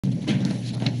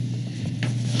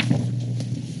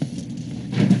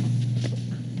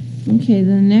Okay,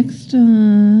 the next,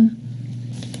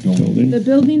 Building. the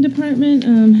building department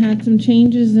had some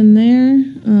changes in there.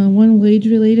 One wage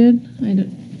related.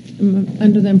 I'm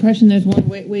under the impression there's one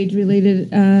wage related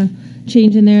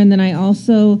change in there, and then I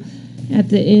also, at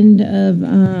the end of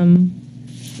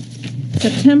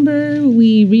September,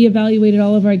 we reevaluated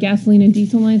all of our gasoline and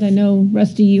diesel lines. I know,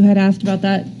 Rusty, you had asked about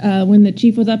that when the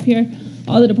chief was up here.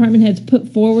 All the department heads put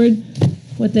forward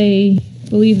what they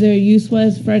believe their use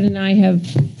was. Fred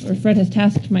has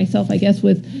tasked myself, I guess,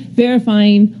 with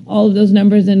verifying all of those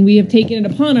numbers, and we have taken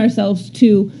it upon ourselves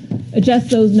to adjust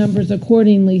those numbers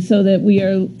accordingly so that we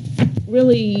are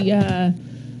really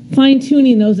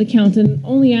fine-tuning those accounts and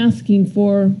only asking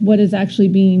for what is actually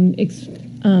being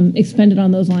expended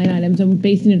on those line items, and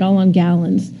basing it all on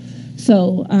gallons.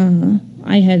 So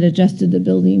I had adjusted the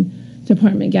building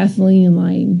department gasoline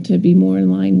line to be more in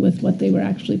line with what they were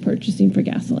actually purchasing for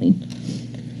gasoline.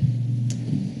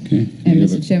 Okay. And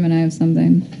Mr. Chairman, I have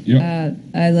something. Yep.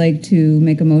 I'd like to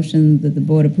make a motion that the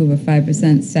board approve a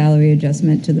 5% salary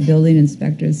adjustment to the building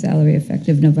inspector's salary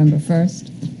effective November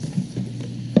 1st,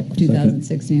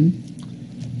 2016.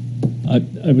 I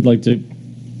would like to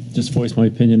just voice my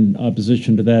opinion,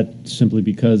 opposition to that, simply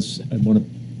because I want to,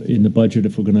 in the budget,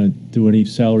 if we're going to do any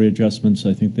salary adjustments,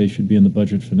 I think they should be in the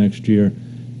budget for next year,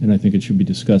 and I think it should be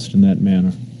discussed in that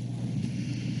manner.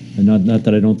 And not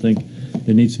that I don't think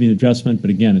there needs to be an adjustment,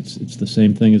 but again, it's the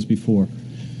same thing as before.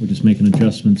 We're just making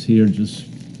adjustments here.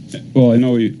 Well, I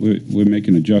know we're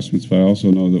making adjustments, but I also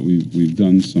know that we've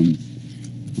done some.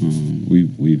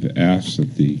 We've asked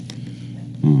that the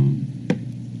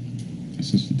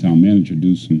assistant town manager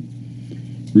do some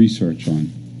research on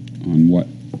what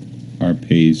our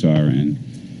pays are and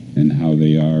how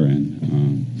they are, and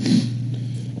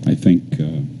I think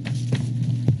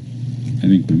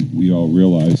we all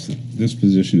realize that this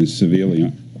position is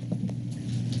severely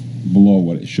below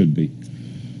what it should be.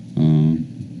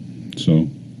 So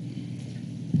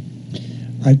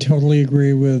I totally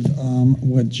agree with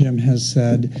what Jim has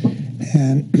said,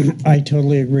 and I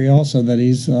totally agree also that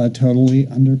he's totally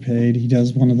underpaid. He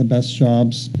does one of the best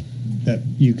jobs that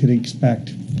you could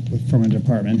expect from a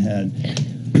department head,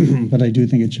 but I do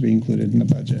think it should be included in the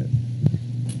budget.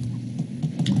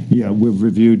 Yeah, we've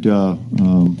reviewed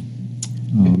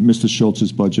Mr.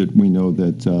 Schultz's budget. We know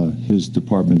that his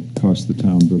department costs the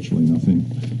town virtually nothing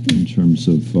in terms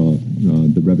of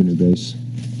the revenue base.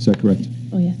 Is that correct?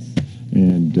 Oh, yes.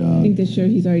 And I think this year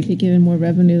he's already taken in more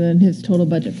revenue than his total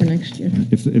budget for next year.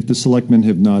 if the selectmen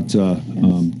have not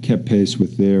kept pace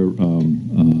with their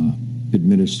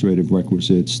administrative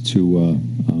requisites to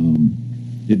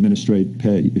administrate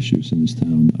pay issues in this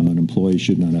town, an employee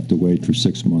should not have to wait for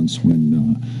 6 months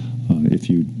when if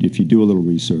you do a little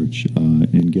research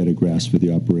and get a grasp for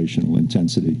the operational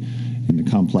intensity and the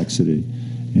complexity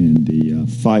and the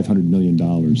 $500 million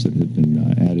that have been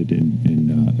added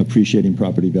in appreciating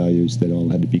property values that all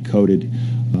had to be coded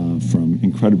from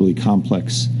incredibly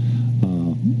complex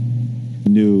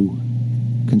new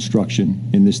construction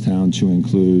in this town to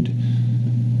include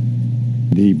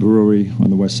the brewery on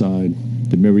the west side,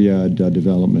 the myriad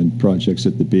development projects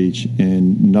at the beach,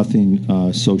 and nothing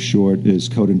so short as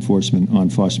code enforcement on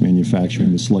Foss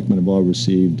Manufacturing. The selectmen have all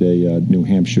received a New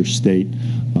Hampshire state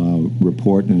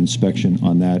report and inspection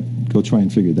on that. Go try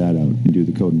and figure that out and do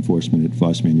the code enforcement at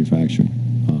Foss Manufacturing.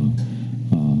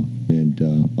 And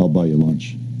I'll buy you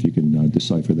lunch if you can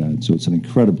decipher that. So it's an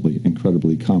incredibly,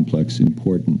 incredibly complex,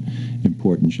 important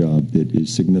job that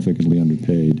is significantly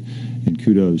underpaid. And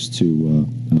kudos to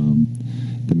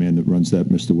the man that runs that,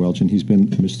 Mr. Welch, and he's been,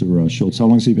 Mr. Schultz, how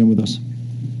long has he been with us?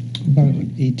 About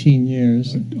 18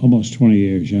 years. Almost 20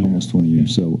 years, yeah. Almost 20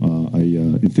 years. So I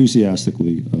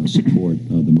enthusiastically support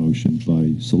the motion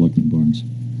by Selectman Barnes.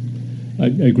 I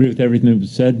agree with everything that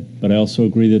was said, but I also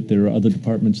agree that there are other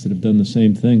departments that have done the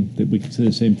same thing, that we could say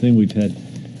the same thing. We've had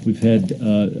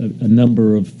a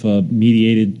number of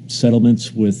mediated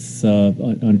settlements with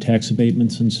on tax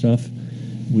abatements and stuff.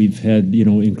 We've had,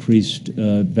 increased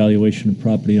valuation of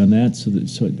property on that. So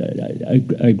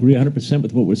I agree 100%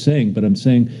 with what we're saying, but I'm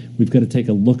saying we've got to take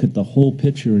a look at the whole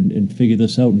picture and figure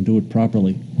this out and do it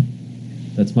properly.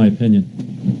 That's my opinion.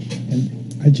 And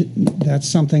that's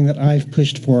something that I've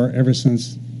pushed for ever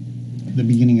since the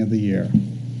beginning of the year.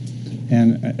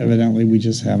 And evidently we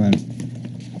just haven't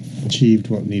achieved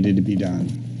what needed to be done.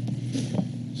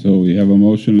 So we have a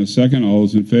motion and a second. All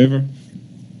those in favor?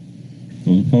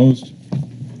 Those opposed?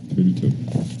 32.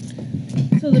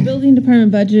 So the building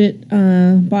department budget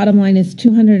bottom line is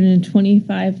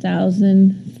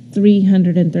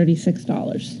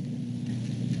 $225,336.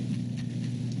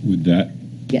 With that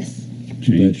Yes.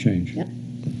 change? Change. Yep.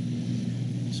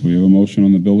 So we have a motion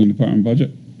on the building department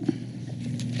budget.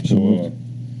 So for moved.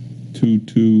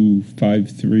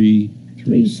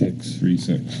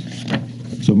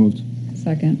 225336. So moved.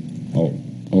 Second.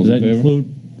 All Does in that favor? include?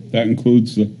 That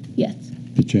includes the, Yes.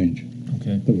 The change.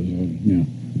 Okay. That was, yeah.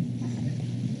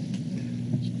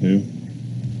 favor?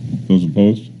 Those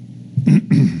opposed?